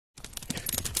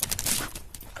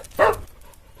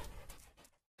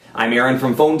I'm Aaron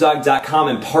from PhoneDog.com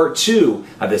and part 2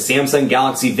 of the Samsung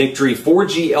Galaxy Victory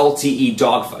 4G LTE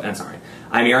dogfight.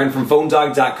 I'm Aaron from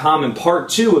PhoneDog.com and part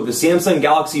 2 of the Samsung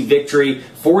Galaxy Victory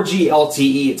 4G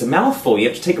LTE. It's a mouthful. You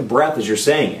have to take a breath as you're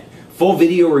saying it. Full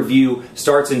video review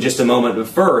starts in just a moment, but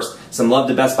first, some love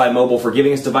to Best Buy Mobile for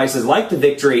giving us devices like the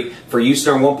Victory for use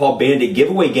in our One Paw Bandit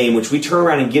giveaway game, which we turn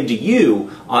around and give to you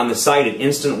on the site at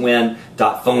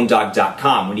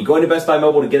instantwin.phonedog.com. When you go into Best Buy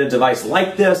Mobile to get a device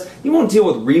like this, you won't deal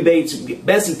with rebates,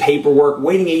 messy paperwork,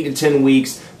 waiting 8 to 10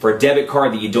 weeks for a debit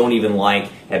card that you don't even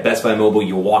like. At Best Buy Mobile,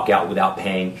 you'll walk out without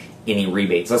paying any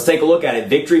rebates. Let's take a look at it.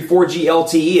 Victory 4G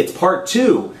LTE. It's part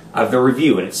 2 of the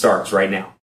review, and it starts right now.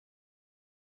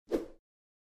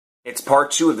 It's part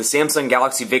 2 of the Samsung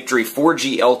Galaxy Victory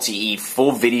 4G LTE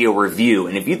full video review.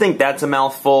 And if you think that's a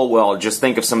mouthful, well, just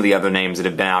think of some of the other names that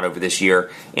have been out over this year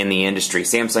in the industry.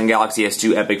 Samsung Galaxy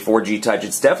S2 Epic 4G Touch.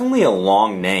 It's definitely a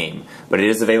long name, but it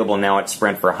is available now at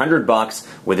Sprint for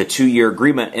 $100 with a 2-year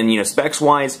agreement. And,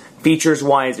 specs-wise,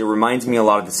 features-wise, it reminds me a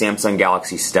lot of the Samsung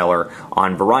Galaxy Stellar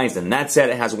on Verizon. That said,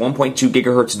 it has a 1.2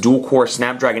 GHz dual-core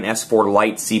Snapdragon S4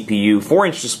 Lite CPU,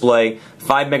 4-inch display,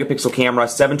 5-megapixel camera,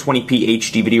 720p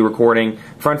HD video recording,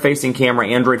 front-facing camera,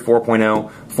 Android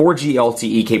 4.0, 4G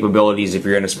LTE capabilities if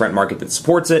you're in a Sprint market that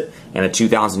supports it, and a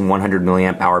 2,100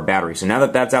 mAh battery. So now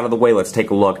that that's out of the way, let's take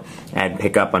a look and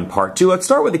pick up on part 2. Let's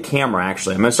start with the camera,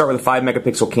 actually. I'm going to start with a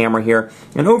 5-megapixel camera here.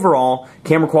 And overall,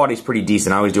 camera quality is pretty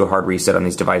decent. I always do a hard reset on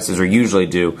these devices, or usually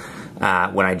do,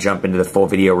 when I jump into the full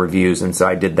video reviews. And so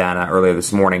I did that earlier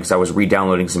this morning because I was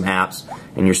re-downloading some apps,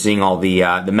 and you're seeing all the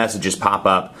messages pop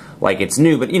up like it's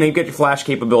new. But you've got your flash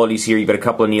capabilities here. You've got a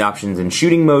couple of neat options in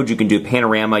shooting mode. You can do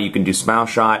panorama, you can do smile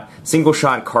shot, single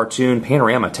shot, cartoon,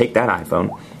 panorama. Take that,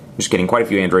 iPhone. Just kidding, quite a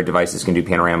few Android devices can do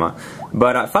panorama.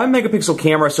 But 5-megapixel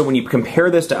camera, so when you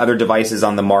compare this to other devices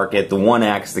on the market, the One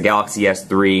X, the Galaxy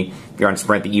S3, if you're on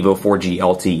Sprint, the Evo 4G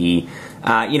LTE,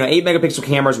 8-megapixel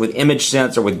cameras with image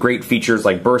sense or with great features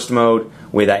like burst mode,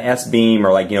 with S-Beam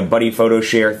or buddy photo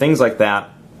share, things like that.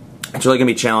 It's really going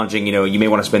to be challenging. You may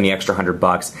want to spend the extra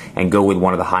 $100 and go with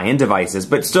one of the high-end devices.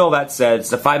 But still, that said,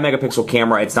 it's a 5-megapixel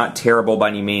camera. It's not terrible by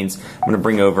any means. I'm going to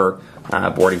bring over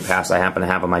a boarding pass I happen to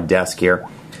have on my desk here.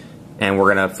 And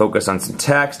we're going to focus on some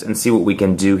text and see what we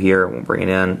can do here. We'll bring it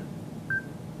in.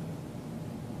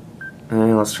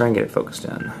 And let's try and get it focused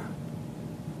in.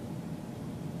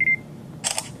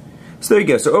 So there you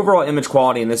go. So overall image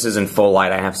quality, and this is in full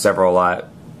light. I have several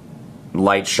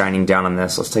lights shining down on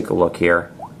this. Let's take a look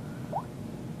here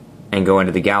and go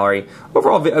into the gallery.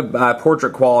 Overall,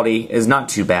 portrait quality is not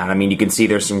too bad. I mean, you can see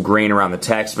there's some grain around the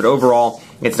text, but overall,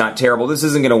 it's not terrible. This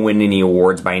isn't going to win any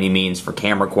awards by any means for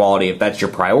camera quality. If that's your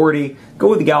priority, go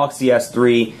with the Galaxy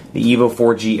S3, the Evo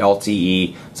 4G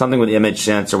LTE, something with image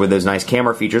sense or with those nice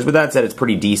camera features. But that said, it's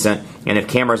pretty decent. And if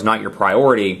camera's not your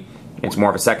priority, it's more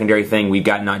of a secondary thing. We've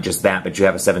got not just that, but you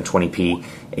have a 720p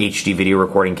HD video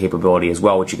recording capability as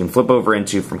well, which you can flip over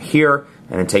into from here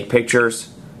and then take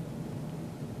pictures.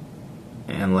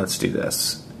 And let's do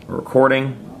this. We're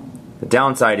recording. The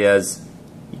downside is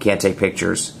you can't take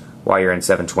pictures while you're in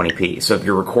 720p. So if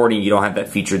you're recording, you don't have that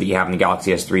feature that you have in the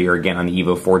Galaxy S3 or again on the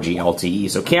Evo 4G LTE.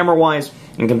 So camera-wise,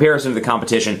 in comparison to the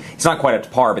competition, it's not quite up to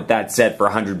par, but that said, for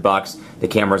 $100, the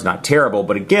camera's not terrible.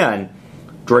 But again,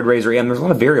 Droid Razr M, there's a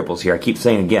lot of variables here. I keep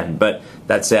saying again, but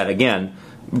that said, again,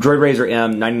 Droid Razr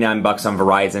M, $99 on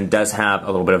Verizon, does have a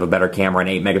little bit of a better camera, an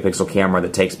 8-megapixel camera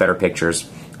that takes better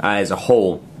pictures as a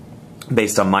whole,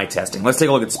 based on my testing. Let's take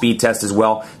a look at speed test as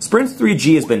well. Sprint's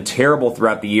 3G has been terrible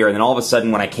throughout the year, and then all of a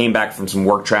sudden when I came back from some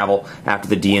work travel after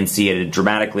the DNC, it had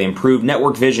dramatically improved.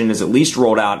 Network Vision is at least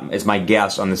rolled out, as my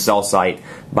guess, on the cell site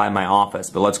by my office.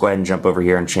 But let's go ahead and jump over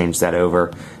here and change that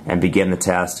over and begin the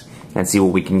test and see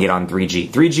what we can get on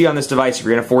 3G. 3G on this device, if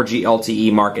you're in a 4G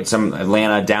LTE market, some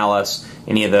Atlanta, Dallas,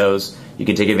 any of those, you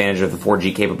can take advantage of the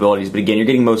 4G capabilities. But again, you're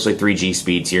getting mostly 3G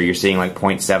speeds here. You're seeing like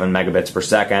 0.7 megabits per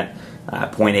second.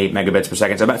 0.8 megabits per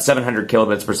second, so about 700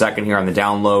 kilobits per second here on the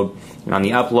download. And on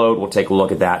the upload, we'll take a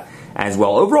look at that as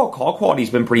well. Overall call quality has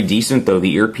been pretty decent, though.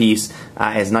 The earpiece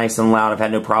is nice and loud. I've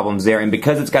had no problems there. And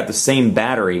because it's got the same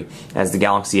battery as the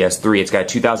Galaxy S3, it's got a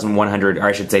 2,100, or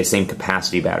I should say same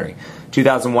capacity battery.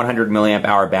 2,100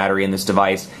 milliamp-hour battery in this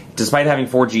device. Despite having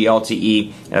 4G LTE,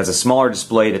 it has a smaller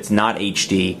display that's not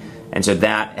HD. And so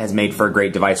that has made for a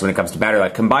great device when it comes to battery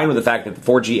life. Combined with the fact that the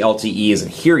 4G LTE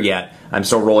isn't here yet, I'm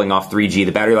still rolling off 3G.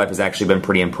 The battery life has actually been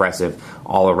pretty impressive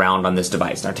all around on this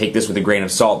device. Now take this with a grain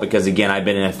of salt because again, I've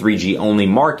been in a 3G only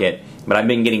market, but I've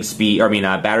been getting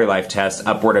battery life tests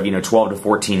upward of 12 to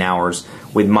 14 hours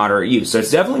with moderate use. So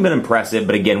it's definitely been impressive,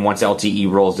 but again, once LTE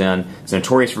rolls in, it's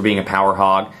notorious for being a power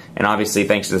hog, and obviously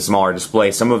thanks to the smaller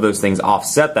display, some of those things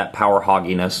offset that power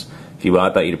hogginess, if you will.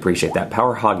 I thought you'd appreciate that,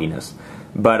 power hogginess.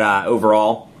 But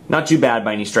overall, not too bad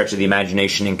by any stretch of the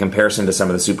imagination in comparison to some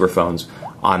of the super phones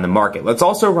on the market. Let's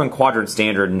also run Quadrant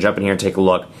Standard and jump in here and take a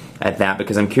look at that,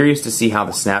 because I'm curious to see how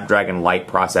the Snapdragon Lite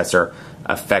processor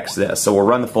affects this. So we'll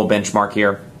run the full benchmark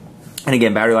here. And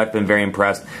again, battery life, been very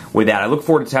impressed with that. I look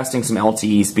forward to testing some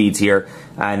LTE speeds here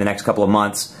in the next couple of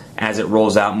months as it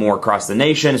rolls out more across the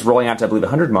nation. It's rolling out to, I believe,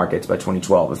 100 markets by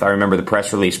 2012, if I remember the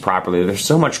press release properly. There's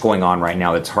so much going on right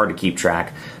now that it's hard to keep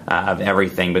track of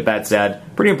everything. But that said,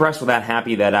 pretty impressed with that.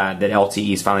 Happy that that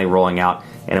LTE is finally rolling out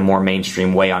in a more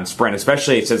mainstream way on Sprint,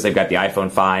 especially since they've got the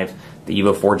iPhone 5, the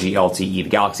Evo 4G LTE, the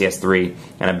Galaxy S3,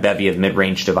 and a bevy of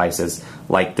mid-range devices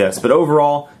like this. But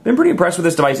overall, been pretty impressed with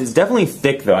this device. It's definitely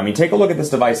thick, though. I mean, take a look at this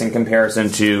device in comparison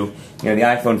to the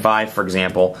iPhone 5, for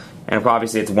example. And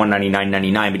obviously, it's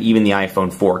 $199.99, but even the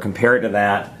iPhone 4. Compare it to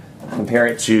that. Compare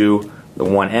it to the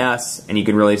 1S, and you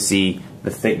can really see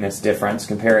the thickness difference.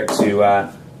 Compare it to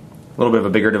a little bit of a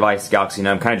bigger device, Galaxy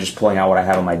 9. I'm kind of just pulling out what I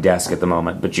have on my desk at the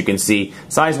moment. But you can see,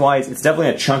 size-wise, it's definitely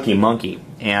a chunky monkey.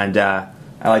 And I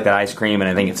like that ice cream, and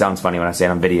I think it sounds funny when I say it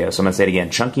on video, so I'm going to say it again,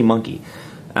 chunky monkey.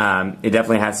 It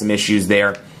definitely has some issues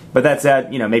there. But that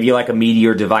said, maybe you like a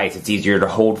meatier device. It's easier to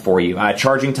hold for you.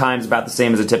 Charging time's about the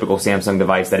same as a typical Samsung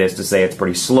device. That is to say, it's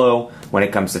pretty slow when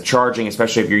it comes to charging,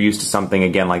 especially if you're used to something,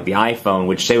 again, like the iPhone,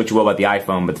 which, say what you will about the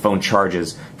iPhone, but the phone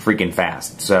charges freaking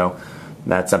fast. So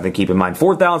that's something to keep in mind.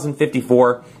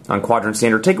 4,054 on Quadrant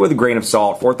Standard. Take it with a grain of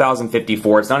salt.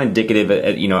 4,054. It's not indicative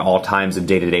at all times of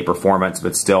day-to-day performance,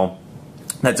 but still,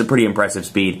 that's a pretty impressive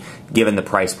speed given the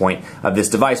price point of this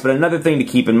device. But another thing to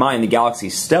keep in mind, the Galaxy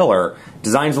Stellar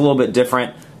design's a little bit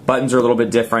different. Buttons are a little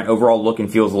bit different. Overall look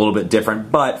and feel is a little bit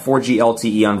different. But 4G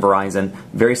LTE on Verizon,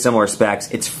 very similar specs.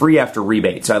 It's free after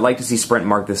rebate. So I'd like to see Sprint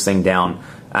mark this thing down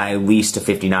at least to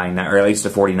 $59 or at least to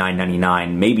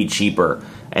 $49.99, maybe cheaper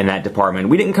in that department.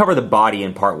 We didn't cover the body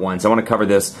in part 1, so I want to cover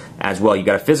this as well. You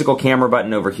got a physical camera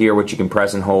button over here, which you can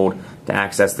press and hold to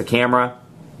access the camera.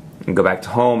 And go back to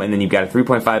home, and then you've got a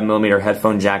 3.5mm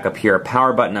headphone jack up here, a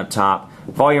power button up top,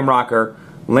 volume rocker,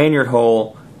 lanyard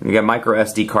hole, and you got a micro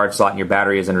SD card slot, and your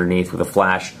battery is underneath with a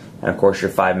flash, and of course your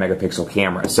 5-megapixel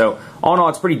camera. So all in all,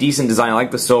 it's pretty decent design. I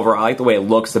like the silver. I like the way it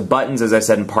looks. The buttons, as I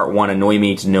said in part 1, annoy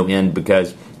me to no end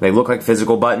because they look like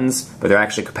physical buttons, but they're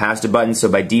actually capacitive buttons. So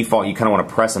by default, you kind of want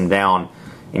to press them down,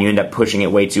 and you end up pushing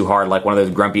it way too hard, like one of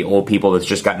those grumpy old people that's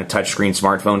just gotten a touchscreen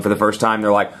smartphone for the first time.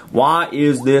 They're like, why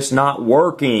is this not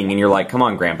working? And you're like, come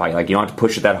on, Grandpa. You don't have to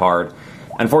push it that hard.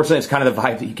 Unfortunately, it's kind of the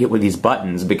vibe that you get with these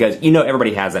buttons, because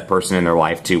everybody has that person in their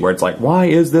life too, where it's like, why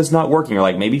is this not working? Or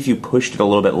like, maybe if you pushed it a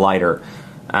little bit lighter,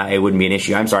 it wouldn't be an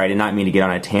issue. I'm sorry, I did not mean to get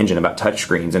on a tangent about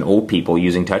touchscreens and old people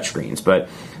using touchscreens, but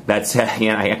that's, I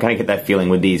kind of get that feeling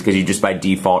with these, because you just by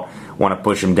default want to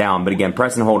push them down. But again,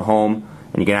 press and hold home,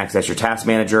 and you can access your Task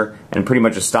Manager, and pretty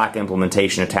much a stock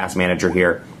implementation of Task Manager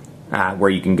here, where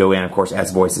you can go in. Of course,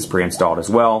 S-Voice is pre-installed as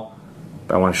well,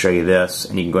 but I want to show you this,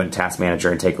 and you can go into Task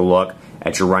Manager and take a look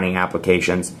at your running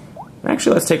applications.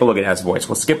 Actually, let's take a look at S-Voice.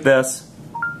 We'll skip this,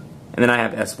 and then I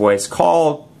have S-Voice.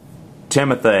 Call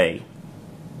Timothy.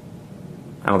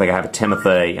 I don't think I have a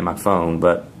Timothy in my phone,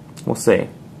 but we'll see.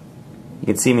 You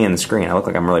can see me on the screen. I look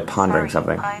like I'm really pondering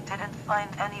something. I didn't find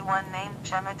anyone named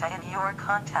Timothy in your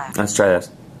contacts. Let's try this.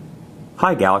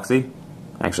 Hi, Galaxy.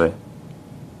 Actually.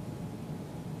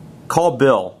 Call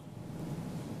Bill.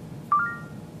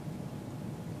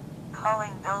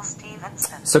 Calling Bill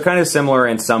Stevenson. So kind of similar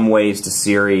in some ways to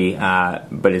Siri,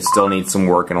 but it still needs some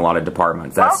work in a lot of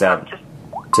departments. That's that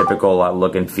typical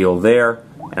look and feel there.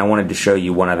 And I wanted to show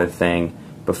you one other thing.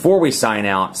 Before we sign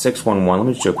out, 611, let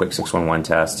me just do a quick 611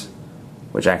 test.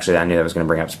 Which actually I knew that was going to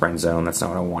bring up Sprint Zone. That's not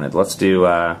what I wanted. Let's do,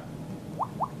 we'll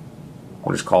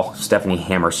just call Stephanie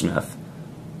Hammersmith.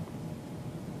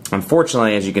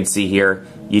 Unfortunately, as you can see here,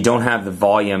 you don't have the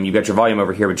volume. You've got your volume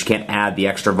over here, but you can't add the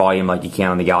extra volume like you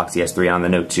can on the Galaxy S3 and on the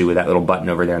Note 2 with that little button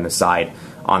over there on the side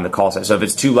on the call set. So if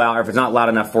it's too loud, or if it's not loud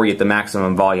enough for you at the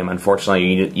maximum volume,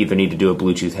 unfortunately, you either need to do a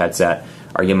Bluetooth headset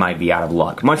or you might be out of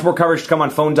luck. Much more coverage to come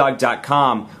on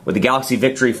PhoneDog.com with the Galaxy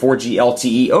Victory 4G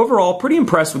LTE. Overall, pretty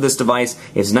impressed with this device.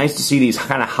 It's nice to see these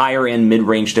kind of higher-end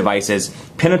mid-range devices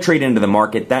penetrate into the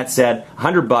market. That said,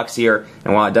 $100 here,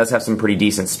 and while it does have some pretty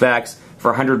decent specs,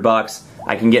 for $100,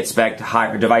 I can get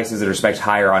higher devices that are spec'd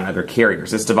higher on other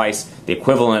carriers. This device, the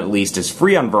equivalent at least, is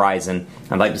free on Verizon.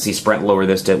 I'd like to see Sprint lower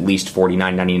this to at least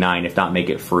 $49.99, if not make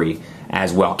it free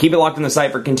as well. Keep it locked on the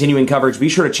site for continuing coverage. Be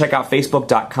sure to check out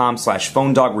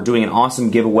facebook.com/phonedog. We're doing an awesome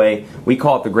giveaway. We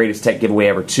call it the greatest tech giveaway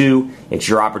ever, too. It's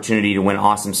your opportunity to win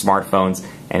awesome smartphones,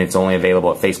 and it's only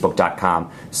available at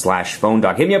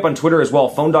facebook.com/phonedog. Hit me up on Twitter as well,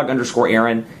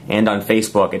 phonedog_Aaron, and on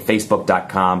Facebook at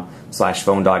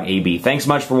facebook.com/phonedogab. Thanks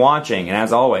much for watching, and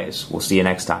as always, we'll see you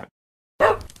next time.